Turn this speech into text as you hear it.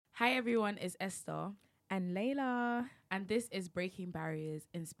Hi everyone, it's Esther. And Layla. And this is Breaking Barriers,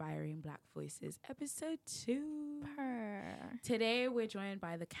 Inspiring Black Voices, episode 2. Today we're joined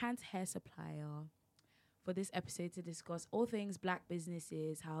by TheCantsHairSupplier for this episode to discuss all things black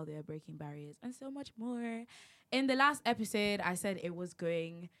businesses, how they're breaking barriers, and so much more. In the last episode, I said it was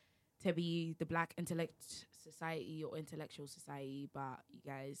going to be the Black Intellect Society or Intellectual Society, but you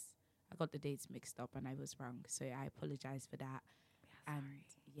guys, I got the dates mixed up and I was wrong, so I apologize for that. And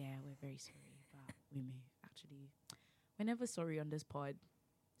yeah, we're very sorry, but we're never sorry on this pod.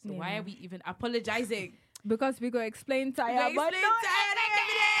 So why are we even apologizing? Because we got explained to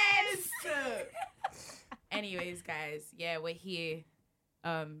Anyways, guys, yeah, we're here.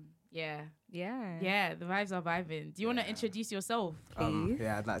 Yeah, the vibes are vibing. Do you want to introduce yourself, please?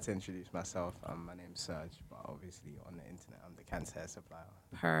 I'd like to introduce myself. My name's Serge, but obviously on the internet, I'm the Cancer Hair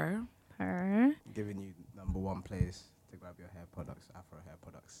Supplier. Giving you number one place to grab your hair products, Afro hair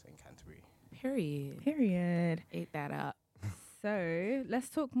products in Canterbury. Period. Ate that up. So let's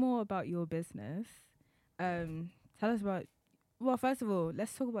talk more about your business. Tell us about, well, first of all,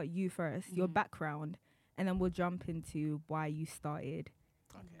 let's talk about you first, your background, and then we'll jump into why you started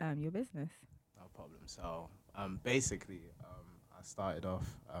your business. No problem. So basically, I started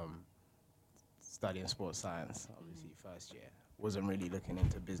off studying sports science, obviously first year. Wasn't really looking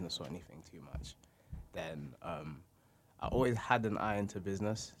into business or anything too much. Then I always had an eye into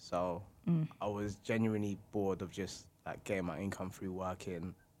business, so I was genuinely bored of just like getting my income through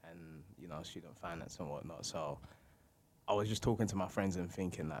working and, you know, student finance and whatnot. So I was just talking to my friends and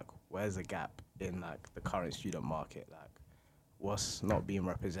thinking, like, where's the gap in like the current student market? Like, what's not being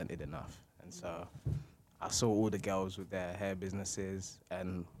represented enough? And so I saw all the girls with their hair businesses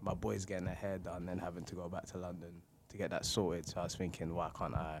and my boys getting their hair done and having to go back to London to get that sorted. So I was thinking, why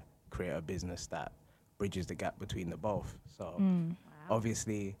can't I create a business that bridges the gap between the both? So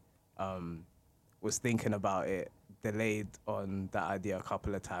obviously was thinking about it, delayed on that idea a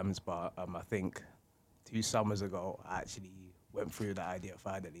couple of times, but I think 2 summers ago I actually went through the idea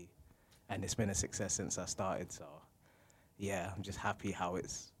finally, and it's been a success since I started. So yeah, I'm just happy how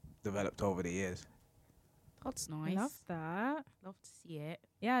it's developed over the years. That's nice. Love that. Love to see it.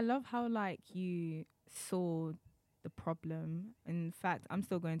 Yeah, I love how like you saw the problem. In fact, I'm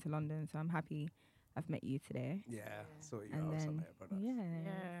still going to London, so I'm happy I've met you today. Yeah, so you And have some then, hair products.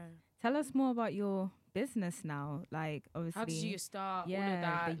 yeah. Tell us more about your business now. Like, obviously, How did you start? Yeah, all of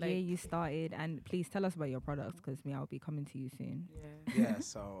that, the year you started, and please tell us about your products because I'll be coming to you soon. Yeah,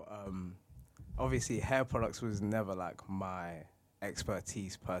 so obviously hair products was never like my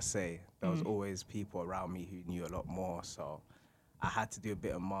expertise per se. There was always people around me who knew a lot more, so I had to do a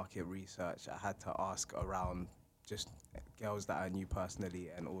bit of market research. I had to ask around just girls that I knew personally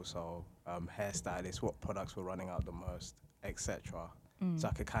and also hairstylists what products were running out the most, etc. So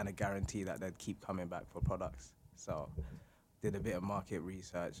I could kind of guarantee that they'd keep coming back for products. So did a bit of market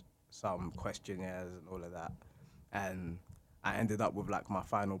research, some questionnaires and all of that. And I ended up with like my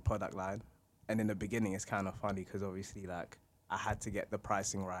final product line. And in the beginning, it's kind of funny because obviously like I had to get the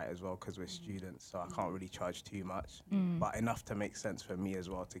pricing right as well because we're students, so I can't really charge too much, but enough to make sense for me as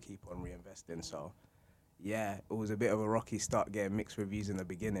well to keep on reinvesting. So yeah, it was a bit of a rocky start getting mixed reviews in the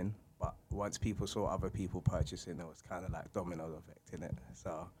beginning, but once people saw other people purchasing, it was kind of like domino effect in it.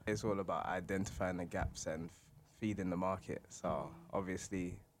 So it's all about identifying the gaps and feeding the market. So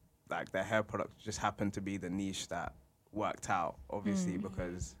obviously, like the hair product just happened to be the niche that worked out, obviously,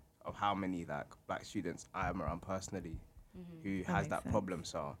 because of how many like black students I am around personally who has that problem.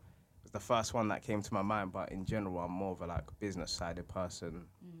 So it was the first one that came to my mind, but in general, I'm more of a like business-sided person.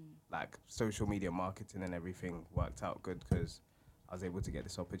 Like social media marketing and everything worked out good because I was able to get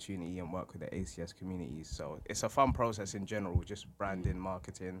this opportunity and work with the ACS communities. So it's a fun process in general, just branding,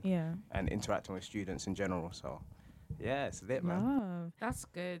 marketing, and interacting with students in general. So yeah, it's lit, man. Love. That's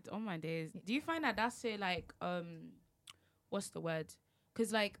good. Oh my days. Do you find that that's it, like, what's the word?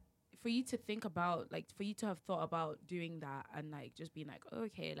 Because like for you to think about, like for you to have thought about doing that and like just being like,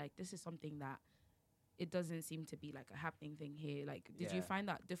 okay, like this is something that it doesn't seem to be like a happening thing here. Like, did you find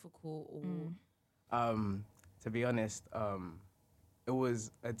that difficult or? To be honest, it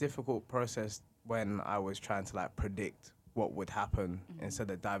was a difficult process when I was trying to like predict what would happen instead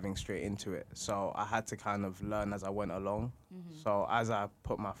of diving straight into it. So I had to kind of learn as I went along. So as I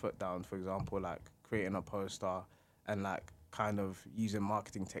put my foot down, for example, like creating a poster and like kind of using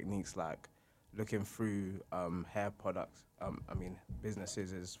marketing techniques like looking through hair products,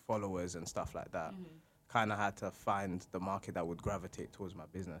 businesses as followers and stuff like that. Kind of had to find the market that would gravitate towards my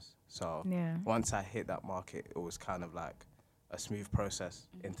business. So once I hit that market, it was kind of like a smooth process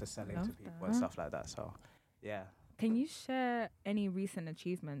into selling to people and stuff like that. So yeah. Can you share any recent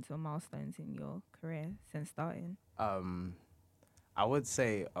achievements or milestones in your career since starting? I would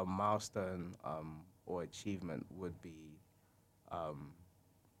say a milestone or achievement would be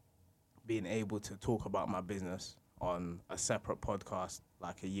being able to talk about my business on a separate podcast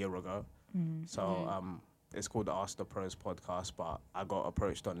like a year ago. So it's called the Ask the Pros podcast, but I got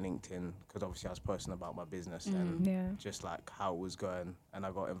approached on LinkedIn because obviously I was posting about my business and just like how it was going, and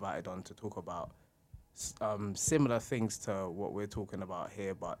I got invited on to talk about similar things to what we're talking about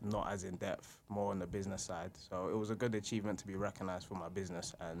here, but not as in depth, more on the business side. So it was a good achievement to be recognized for my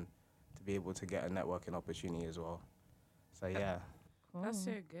business and to be able to get a networking opportunity as well. So yeah. Cool. That's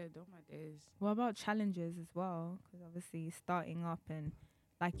so good. Oh my days. What about challenges as well? Because obviously starting up and,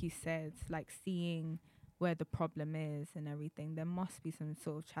 like you said, like seeing where the problem is and everything, there must be some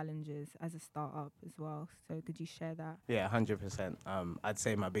sort of challenges as a startup as well. So could you share that? Yeah, 100%. I'd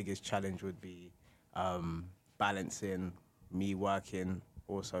say my biggest challenge would be balancing me working,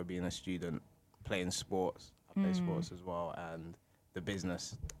 also being a student, playing sports. I play sports as well, and the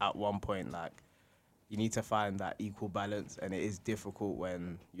business. At one point, like, you need to find that equal balance, and it is difficult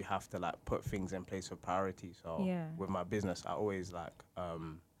when you have to like put things in place of priority. So with my business, I always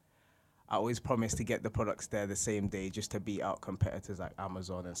promise to get the products there the same day just to beat out competitors like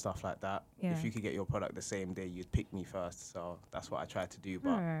Amazon and stuff like that. If you could get your product the same day, you'd pick me first. So that's what I try to do.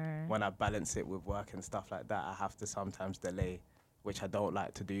 But when I balance it with work and stuff like that, I have to sometimes delay, which I don't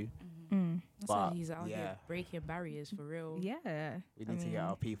like to do. That's why he's out here breaking barriers for real. Yeah. We need to get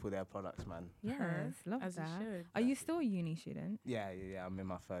our people their products, man. Yes, love As it that. should. Are you still a uni student? Yeah, I'm in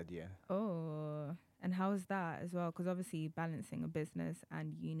my 3rd year. Oh, and how is that as well? Because obviously balancing a business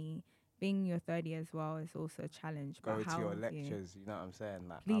and uni, being in your 3rd year as well is also a challenge. Go but to how your have lectures, you know what I'm saying?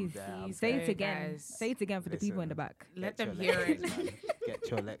 Like, Please, I'm say there. it again. guys. Say it again for the people in the back. Let Get them your hear it. lectures, man. Get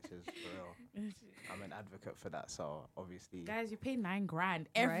your lectures, for real. I'm an advocate for that, so obviously. Guys, you pay $9,000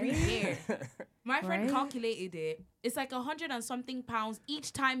 every Right? year. My friend Right? calculated it. It's like 100 and something pounds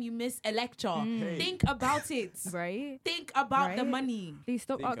each time you miss a lecture. Hey. Think about it. Right? Think about the Right? money. Please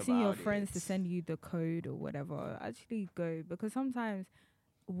stop Think asking your about friends to it. send you the code or whatever. Actually go, because sometimes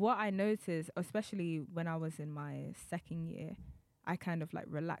what I noticed, especially when I was in my 2nd year, I kind of like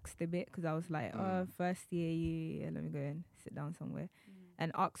relaxed a bit because I was like, oh, 1st year, let me go and sit down somewhere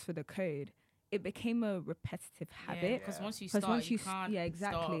and ask for the code. It became a repetitive habit. Because once you Because start, once you can't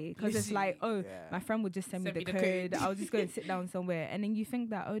exactly. stop. Because it's like, oh, my friend would just send me the code. I'll just go and sit down somewhere, and then you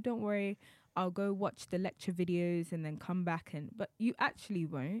think that, oh, don't worry, I'll go watch the lecture videos and then come back but you actually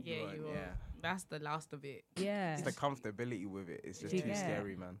won't. Yeah, you will. Yeah. That's the last of it. Yeah. It's the comfortability with it. It's just too Yeah.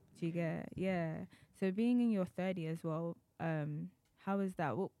 scary, man. Do you get? Yeah. So being in your 3rd year as well, how is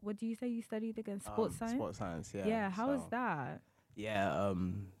that? What do you say you studied again? Sports science? Sports science, yeah. Yeah, how is So, that? Yeah,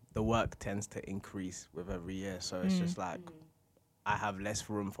 the work tends to increase with every year. So it's just like I have less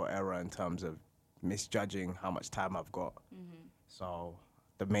room for error in terms of misjudging how much time I've got. So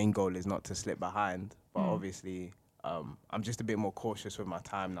the main goal is not to slip behind, but obviously I'm just a bit more cautious with my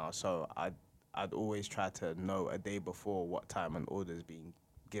time now. So I'd always try to know a day before what time an order's being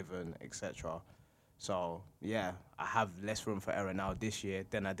given, etc. So yeah, I have less room for error now this year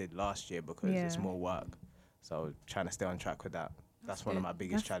than I did last year because it's more work. So trying to stay on track with that. That's one of my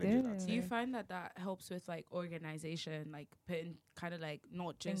biggest challenges. I'd Do you say. find that helps with like organization, like putting kind of like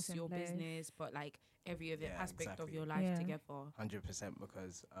not Things just in your place. business, but like every other Yeah, aspect of exactly. your life Yeah. together? 100%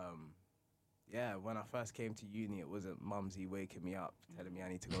 because when I first came to uni, it wasn't mumsy waking me up telling me I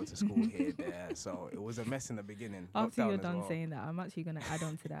need to go to school here, there. So it was a mess in the beginning. After Lockdown you're as done well. saying that, I'm actually going to add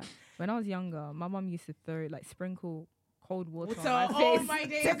on to that. When I was younger, my mum used to sprinkle cold water on my face. Oh my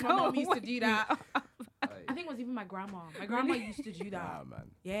days, to my go mom used to wake do me that. up. I think it was even my grandma. My grandma used to do that. Nah,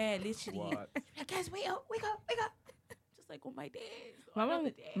 man. Yeah, literally. What? Like, guys, wake up. Just like, oh my days.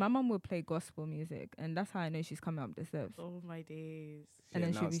 My mum would play gospel music, and that's how I know she's coming up the steps. Oh my days. And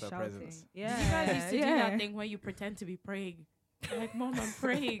then she'll be announced her shouting. presence. Yeah, You guys used to do yeah. that thing where you pretend to be praying. You're like, Mom, I'm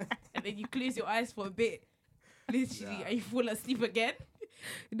praying. And then you close your eyes for a bit. Literally, Yeah. and you fall asleep again.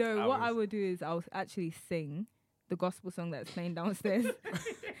 No, what I would do is I'll actually sing the gospel song that's playing downstairs,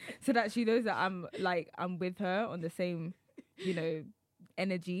 so that she knows that I'm with her on the same,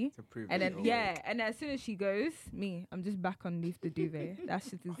 energy. To prove And that then you're awake. and as soon as she goes, I'm just back underneath the duvet.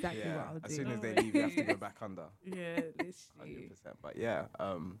 That's just exactly what I'll do. As soon as Oh they my leave, you have to go days. back under. Yeah, literally. 100%. But yeah,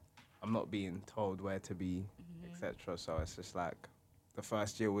 I'm not being told where to be, etc. So it's just like the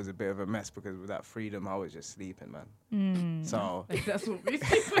first year was a bit of a mess because with that freedom, I was just sleeping, man. So Like, that's what we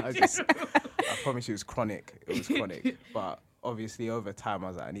I promise you, it was chronic. It was chronic. But obviously, over time, I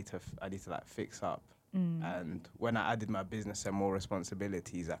was like, I need to like fix up. And when I added my business and more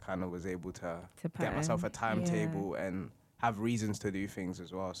responsibilities, I kind of was able to get pattern. myself a timetable and have reasons to do things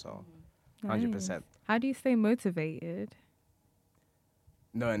as well. So 100%. Nice. How do you stay motivated?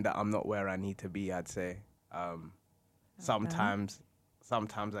 Knowing that I'm not where I need to be, I'd say. Sometimes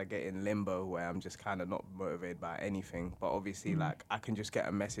I get in limbo where I'm just kind of not motivated by anything. But obviously, like, I can just get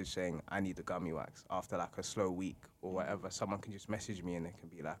a message saying I need a gummy wax after like a slow week or whatever. Someone can just message me and it can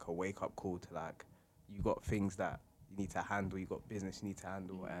be like a wake up call to like, you got things that you need to handle, you got business you need to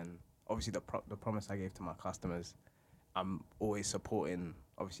handle. And obviously the promise I gave to my customers, I'm always supporting,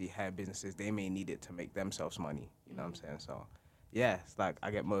 obviously, hair businesses. They may need it to make themselves money, you know what I'm saying? So yeah, it's like I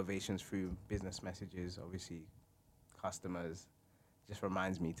get motivations through business messages, obviously customers. Just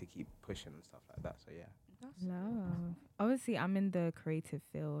reminds me to keep pushing and stuff like that. So yeah. Love. Obviously, I'm in the creative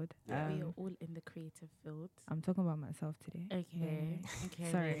field. Yeah. We are all in the creative field. I'm talking about myself today. Okay.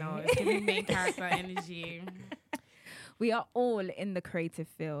 Okay. Sorry. No, it's giving main character energy. We are all in the creative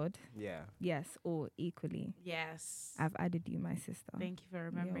field. Yeah. Yes, all equally. Yes. I've added you, my sister. Thank you for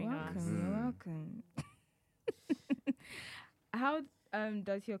remembering You're us. welcome. You're welcome. How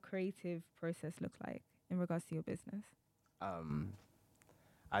does your creative process look like in regards to your business?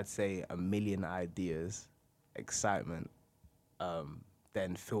 I'd say a million ideas, excitement,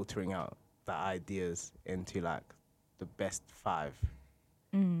 then filtering out the ideas into like the best 5,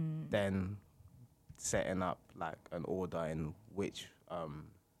 then setting up like an order in which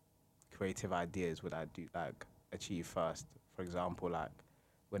creative ideas would I do like achieve first. For example, like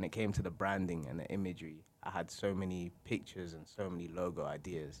when it came to the branding and the imagery, I had so many pictures and so many logo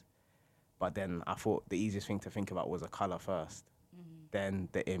ideas, but then I thought the easiest thing to think about was a color first. Then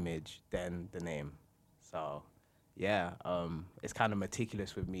the image, then the name. So, yeah, it's kind of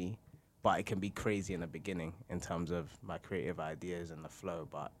meticulous with me, but it can be crazy in the beginning in terms of my creative ideas and the flow.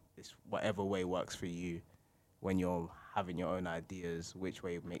 But it's whatever way works for you when you're having your own ideas, which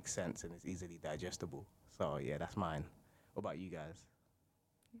way makes sense and is easily digestible. So, yeah, that's mine. What about you guys?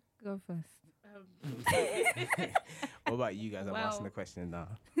 Go first. What about you guys? I'm Well, asking the question now.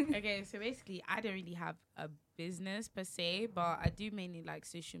 Okay, so basically, I don't really have a business per se, but I do mainly like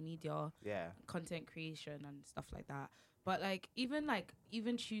social media, Yeah. content creation, and stuff like that. But like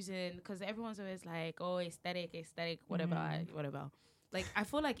even choosing, because everyone's always like, oh, aesthetic, whatever, whatever. Like I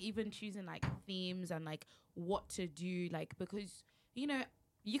feel like even choosing like themes and like what to do, like because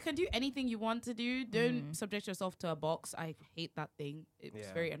you can do anything you want to do. Don't subject yourself to a box. I hate that thing.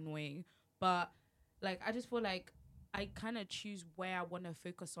 It's very annoying. But like I just feel like I kind of choose where I want to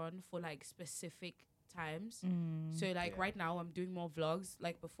focus on for like specific times. So like right now I'm doing more vlogs.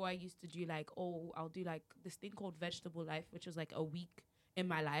 Like before I used to do like, I'll do like this thing called Vegetable Life, which was like a week in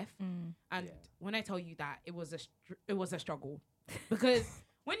my life. And when I tell you that, it was a struggle because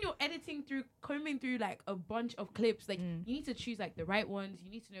when you're combing through like a bunch of clips, like you need to choose like the right ones.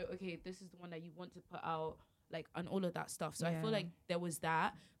 You need to know, okay, this is the one that you want to put out, like, and all of that stuff. So I feel like there was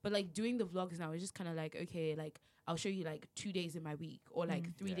that, but like doing the vlogs now is just kind of like, okay, like I'll show you like 2 days in my week or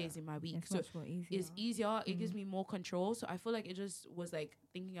like 3 days in my week. It's so much more easier. it's easier. It gives me more control. So I feel like it just was like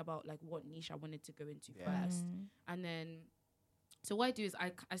thinking about like what niche I wanted to go into first. And then, so what I do is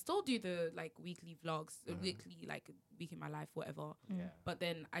I still do the like weekly vlogs, the weekly like week in my life, whatever. But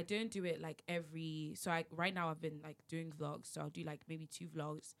then I don't do it like right now I've been like doing vlogs. So I'll do like maybe 2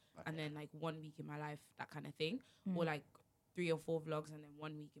 vlogs and then like 1 week in my life, that kind of thing. Or like 3 or 4 vlogs and then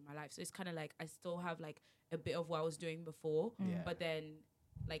 1 week in my life. So it's kind of like I still have like a bit of what I was doing before, but then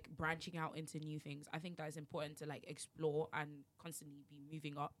like branching out into new things. I think that is important to like explore and constantly be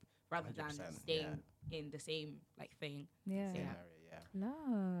moving up rather than staying in the same like thing. Yeah. So,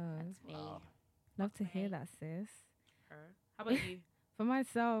 Love. that's me. Love to hear that, sis. How about you? For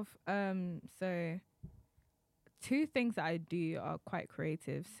myself, so 2 things that I do are quite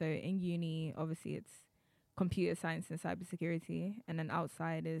creative. So in uni, obviously it's computer science and cybersecurity, and then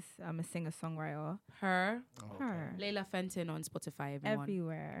outside is I'm a singer-songwriter. Her. Her. Layla Fenton on Spotify, everyone.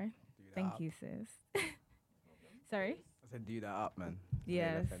 Everywhere. Thank you, sis. Sorry? I said do that up, man.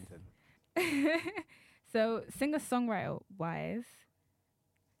 Yes. Layla Fenton. So singer-songwriter wise,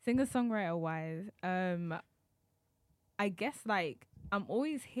 I guess like I'm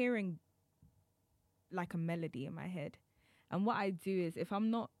always hearing like a melody in my head. And what I do is if I'm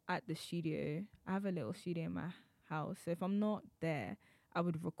not at the studio, I have a little studio in my house. So if I'm not there, I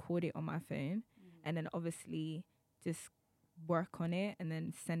would record it on my phone and then obviously just work on it and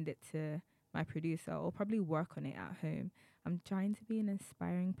then send it to my producer or probably work on it at home. I'm trying to be an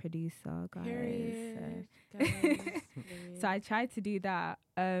inspiring producer, guys. Period. So I try to do that.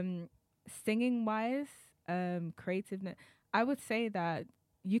 Singing wise, creativeness, I would say that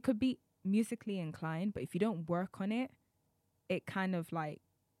you could be musically inclined, but if you don't work on it, it kind of like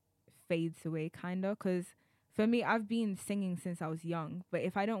fades away, kind of. Because for me, I've been singing since I was young, but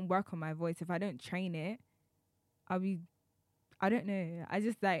if I don't work on my voice, if I don't train it, I don't know. I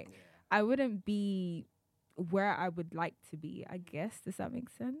just like, I wouldn't be where I would like to be, I guess. Does that make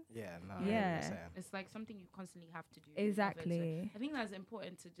sense? Yeah, no, Yeah. I know what you're saying. It's like something you constantly have to do. Exactly. I think that's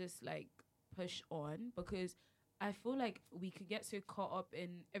important to just like push on, because I feel like we could get so caught up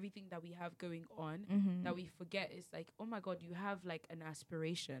in everything that we have going on that we forget it's like, oh my God, you have like an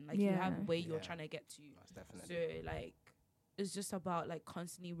aspiration, like you have where you're trying to get to. Most definitely. So like, it's just about like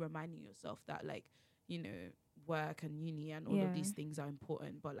constantly reminding yourself that like, you know, work and uni and all of these things are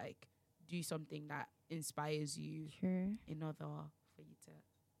important, but like do something that inspires you in order for you to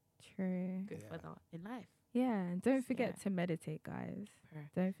go further in life. Yeah, and don't forget to meditate, guys.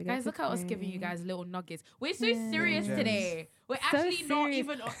 Don't forget. Guys, look at us giving you guys little nuggets. We're so serious today. We're So actually not serious.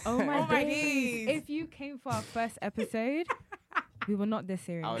 even. Oh my days. If you came for our first episode, we were not this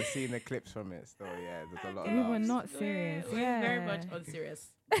serious. I was seeing the clips from it still. Yeah, there's a lot of We were laughs. not serious. We're very much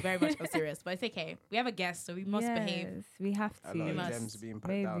unserious. Very much unserious. But it's okay. We have a guest, so we must behave. We have to. A lot We of must. gems being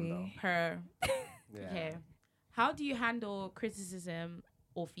put down though. Per. Yeah. Okay. How do you handle criticism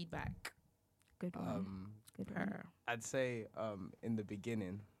or feedback? Good one. Good one. Per. I'd say in the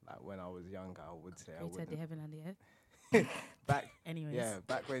beginning, like when I was younger, I would say I Created the would heaven and the earth. back. Anyways. Yeah,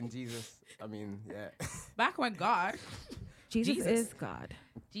 back when Jesus. I mean, yeah. Back when God. Jesus is God.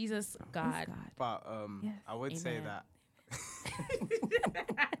 Jesus, Is God. But Yes. I would say Amen. that.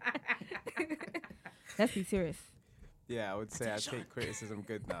 Let's be serious. Yeah, I would say I take criticism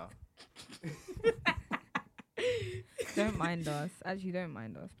good now. Don't mind us. Actually, don't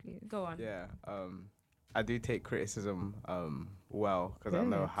mind us, please. Go on. Yeah, I do take criticism well, because I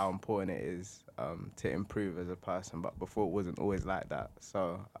know Good. how important it is to improve as a person. But before it wasn't always like that.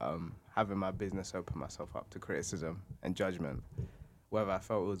 So having my business open myself up to criticism and judgment, whether I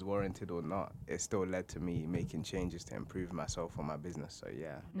felt it was warranted or not, it still led to me making changes to improve myself or my business. So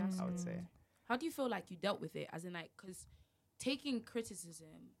yeah, I would say. How do you feel like you dealt with it? As in, like, because taking criticism,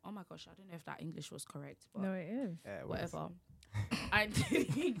 oh my gosh, I don't know if that English was correct, but No, it is. Yeah, it was. whatever.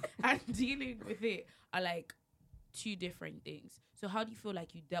 and dealing with it are like two different things. So how do you feel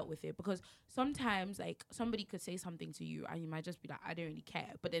like you dealt with it? Because sometimes like somebody could say something to you and you might just be like, I don't really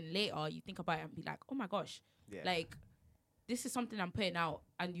care. But then later you think about it and be like, oh my gosh, Yeah. like this is something I'm putting out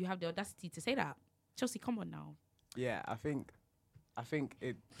and you have the audacity to say that. Chelsea, come on now. Yeah, I think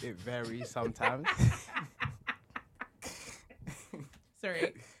it varies sometimes.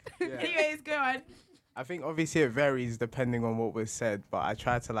 Sorry. Yeah. Anyways, go on. I think obviously it varies depending on what was said, but I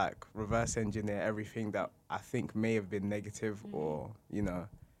try to like reverse engineer everything that I think may have been negative or, you know,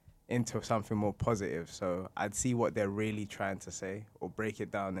 into something more positive. So I'd see what they're really trying to say or break it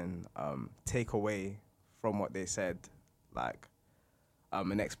down and take away from what they said, like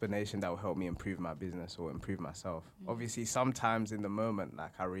an explanation that will help me improve my business or improve myself. Obviously, sometimes in the moment,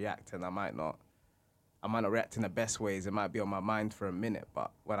 like I react and I might not react in the best ways. It might be on my mind for a minute,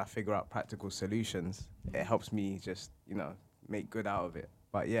 but when I figure out practical solutions, it helps me just, you know, make good out of it.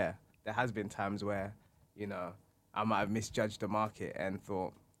 But yeah, there has been times where, you know, I might have misjudged the market and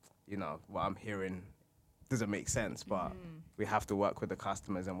thought, you know, what I'm hearing doesn't make sense, but we have to work with the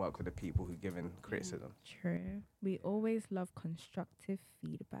customers and work with the people who give in criticism. True. We always love constructive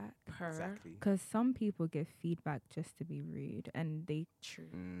feedback. Exactly. Because some people give feedback just to be rude, and they. True.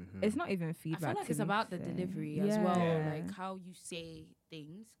 It's not even I feedback. feel like to it's be about the fair. delivery as well, Yeah. like how you say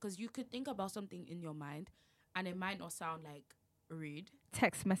things. Because you could think about something in your mind and it might not sound like rude.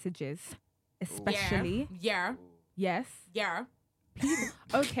 Text messages, especially. Yeah. Yes. Yeah.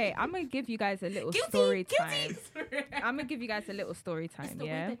 Okay, I'm gonna give you guys a little Guilty. story Guilty. time. I'm gonna give you guys a little story It's time. the way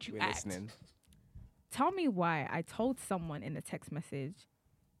Yeah. that you We're act. listening. Tell me why I told someone in a text message,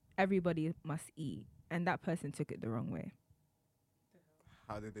 everybody must eat, and that person took it the wrong way.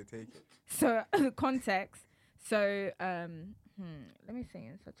 How did they take it? So context. So let me say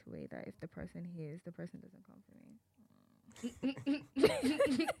in such a way that if the person hears, the person doesn't come for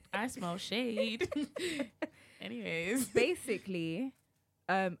me. I smell shade. Anyways. Basically,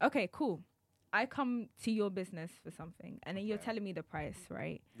 okay, cool. I come to your business for something, and then you're telling me the price,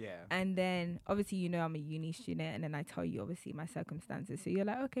 right? Yeah. And then obviously you know I'm a uni student, and then I tell you obviously my circumstances. So you're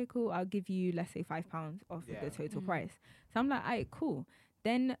like, okay, cool. I'll give you, let's say, £5 off of Yeah. the total price. So I'm like, alright, cool.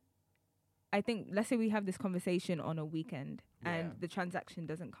 Then I think, let's say we have this conversation on a weekend, and Yeah. the transaction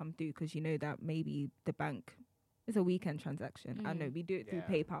doesn't come through because you know that maybe the bank is a weekend transaction. I know we do it through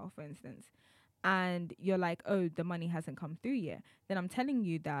Yeah. PayPal, for instance. And you're like, oh, the money hasn't come through yet. Then I'm telling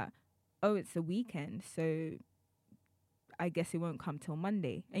you that, oh, it's a weekend, so I guess it won't come till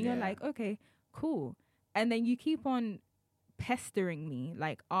Monday. And you're Yeah. like, okay, cool. And then you keep on pestering me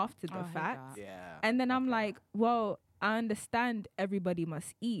like after Oh, I the hate fact. that. Yeah. And then I'm Okay. like, well, I understand everybody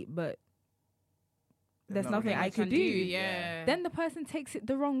must eat, but there's not nothing really I much could you do. Yeah. Then the person takes it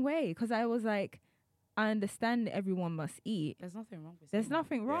the wrong way because I was like, I understand everyone must eat. There's nothing wrong with There's saying that.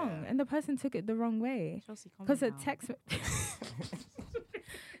 nothing wrong. Yeah. And the person took it the wrong way. Chelsea, come Because on a now. text...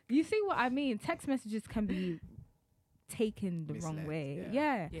 You see what I mean? Text messages can be taken the wrong Misled, way.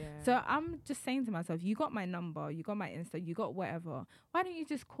 yeah. Yeah. So I'm just saying to myself, you got my number, you got my Insta, you got whatever. Why don't you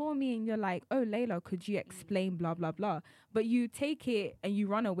just call me and you're like, oh, Layla, could you explain blah, blah, blah. But you take it and you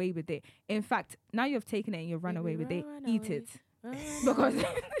run away with it. In fact, now you've taken it and you've run away with it. run Eat away. it. Because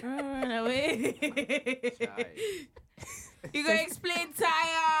Run away. Chai. You gonna explain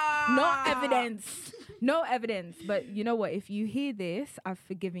tire? no evidence. No evidence. But you know what? If you hear this, I've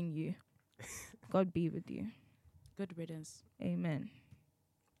forgiven you. God be with you. Good riddance. Amen.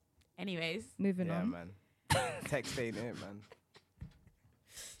 Anyways, Moving Yeah, on. man. Text ain't it, man.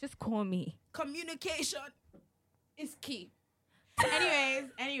 Just call me. communication is key.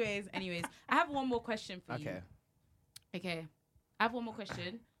 anyways. I have one more question for you. Okay. I have one more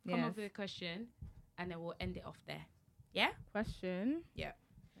question. Come Yes. up with a question, and then we'll end it off there. Yeah? Question.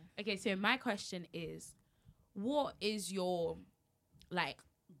 Okay, so my question is, what is your, like,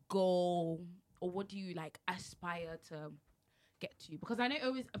 goal, or what do you, like, aspire to get to? Because I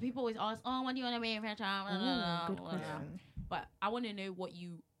know people always ask, oh, what do you want to be in French? Good question. But I want to know what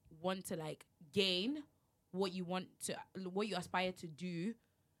you want to, like, gain, what you aspire to do,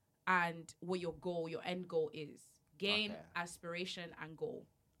 and what your goal, your end goal is. Gain, Okay. aspiration, and goal.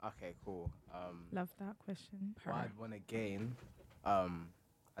 Okay, cool. Love that question. What I'd want to gain, I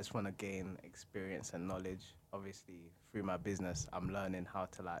just want to gain experience and knowledge. Obviously, through my business, I'm learning how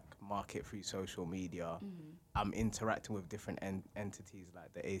to like market through social media. I'm interacting with different entities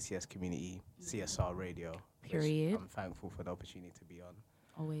like the ACS community, CSR radio. which Period. I'm thankful for the opportunity to be on.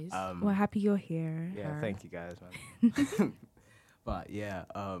 Always. We're happy you're here. Yeah, thank you guys, man. But yeah,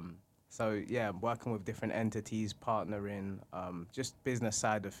 so yeah, I'm working with different entities, partnering, just business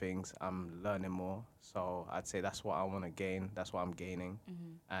side of things. I'm learning more. So I'd say that's what I want to gain. That's what I'm gaining.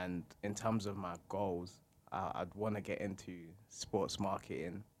 And in terms of my goals, I'd want to get into sports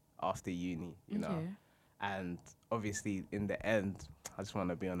marketing after uni, you know. And obviously, in the end, I just want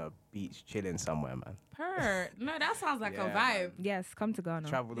to be on a beach chilling somewhere, man. No, that sounds like a Yeah, vibe. man. Yes, come to Ghana.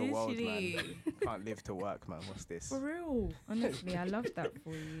 Travel the world, man. Literally. Can't live to work, man. What's this? For real. Honestly, I love that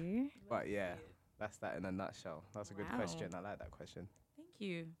for you. But yeah, that's that in a nutshell. That's a good Wow. question. I like that question. Thank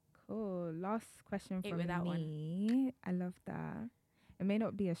you. Cool. Last question Hit from with that one. me. I love that. It may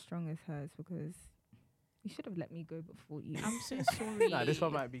not be as strong as hers because you should have let me go before you. I'm so sorry. Nah, this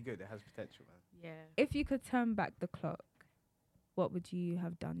one might be good. It has potential, man. Yeah. If you could turn back the clock, what would you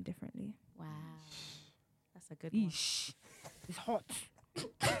have done differently? Wow. That's a good one. Yeesh. It's hot.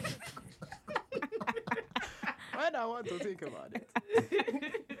 Why do I want to think about it?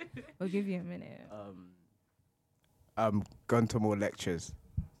 I'll give you a minute. Gone to more lectures.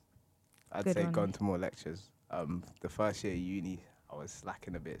 I'd Good say one. gone to more lectures. The first year uni, I was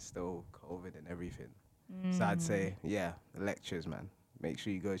slacking a bit still, COVID and everything. So I'd say, yeah, lectures, man. Make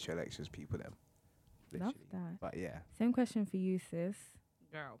sure you go to your lectures, people, them. Love Literally. that. But yeah. Same question for you, sis.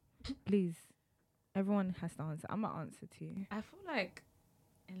 Girl. Please. Everyone has to answer. I'm going to answer too. I feel like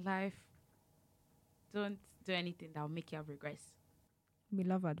in life, don't do anything that will make you have regrets. We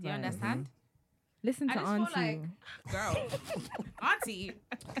love advice. Do you understand? Listen I to just Auntie. feel like, girl, auntie,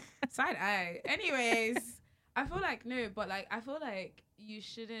 side eye. Anyways, I feel like I feel like you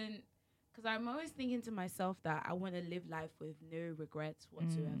shouldn't, because I'm always thinking to myself that I want to live life with no regrets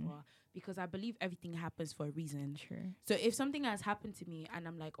whatsoever, because I believe everything happens for a reason. True. So if something has happened to me and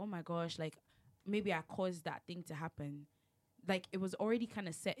I'm like, oh my gosh, like maybe I caused that thing to happen, like it was already kind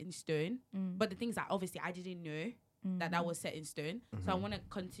of set in stone. But the things that obviously I didn't know that was set in stone. So I want to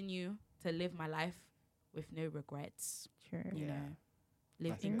continue to live my life with no regrets. True. You know,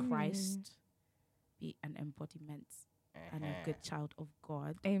 live That's in good. Christ, be an embodiment and a good child of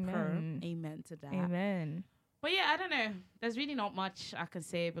God. Amen. Amen to that. Amen. But yeah, I don't know. There's really not much I can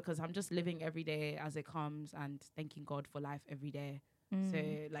say because I'm just living every day as it comes and thanking God for life every day. So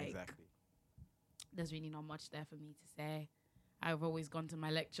like, Exactly. there's really not much there for me to say. I've always gone to my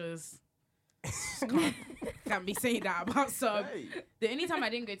lectures. Can't be saying that about some. Hey. The only time I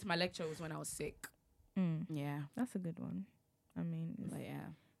didn't go to my lecture was when I was sick. Yeah. That's a good one. I mean, it's But yeah.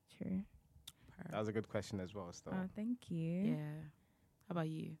 true. That was a good question as well, still. Thank you. Yeah. How about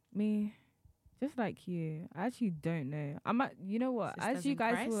you? Me, just like you, I actually don't know. You know what? Sisters As you in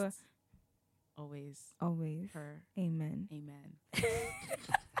guys Christ? were, Always. Always. Her. Amen. Amen.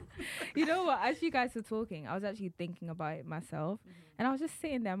 You know what? As you guys were talking, I was actually thinking about it myself, and I was just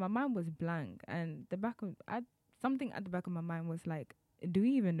sitting there. My mind was blank, and something at the back of my mind was like, "Do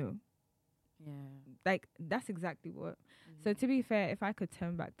we even know?" Yeah. Like that's exactly what. So to be fair, if I could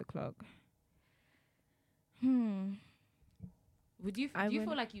turn back the clock, Would you? Do you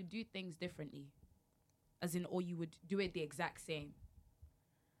feel like you do things differently, as in, or you would do it the exact same?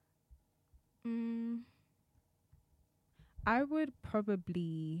 I would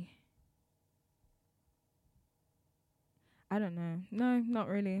probably. I don't know. No, not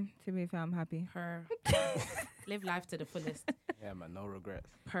really. To be fair, I'm happy. Per. Live life to the fullest. Yeah, man, no regrets.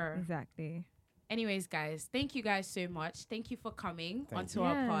 Per. Exactly. Anyways, guys, thank you guys so much. Thank you for coming Thank onto you.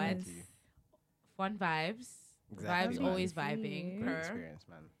 our pod. Thank you. Fun vibes. Exactly, Vibes man. always Thank vibing. you. Great Per. experience,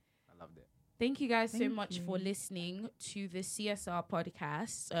 man. I loved it. Thank you guys so Thank much you. for listening to the CSR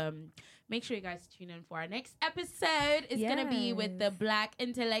podcast. Make sure you guys tune in for our next episode. It's gonna be with the Yes. Black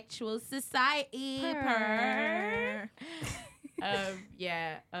Intellectual Society. Per.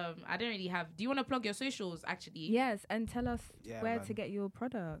 I don't really have. Do you want to plug your socials? Actually, Yes, and tell us Yeah, where man. to get your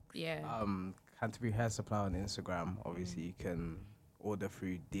products. yeah. Canterbury Hair Supply on Instagram. Obviously, you can order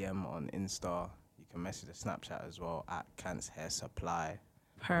through DM on Insta. You can message the Snapchat as well at TheCantsHairSupplier.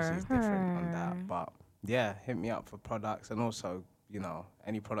 Obviously, it's different on that. But yeah, hit me up for products, and also, you know,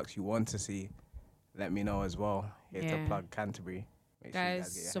 any products you want to see, let me know as well. Here to Yeah. plug Canterbury. Make sure you Guys,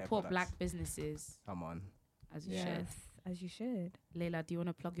 get your hair support products. black businesses Come on. as you Yes, as you should. should. Layla, do you want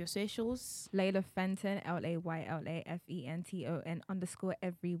to plug your socials? Layla Fenton, LAYLAFENTON_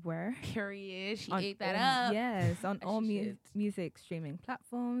 everywhere. Period. She On ate that all- up. Yes, on As all she should. music streaming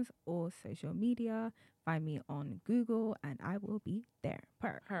platforms or social media. Find me on Google and I will be there.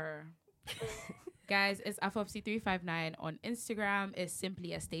 Her. Guys, it's Afopsy359 on Instagram. It's simply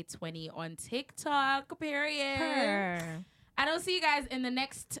Estate20 on TikTok. Period. Per. And I'll see you guys in the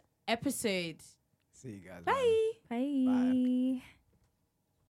next episode. See you guys. man. Bye. Bye.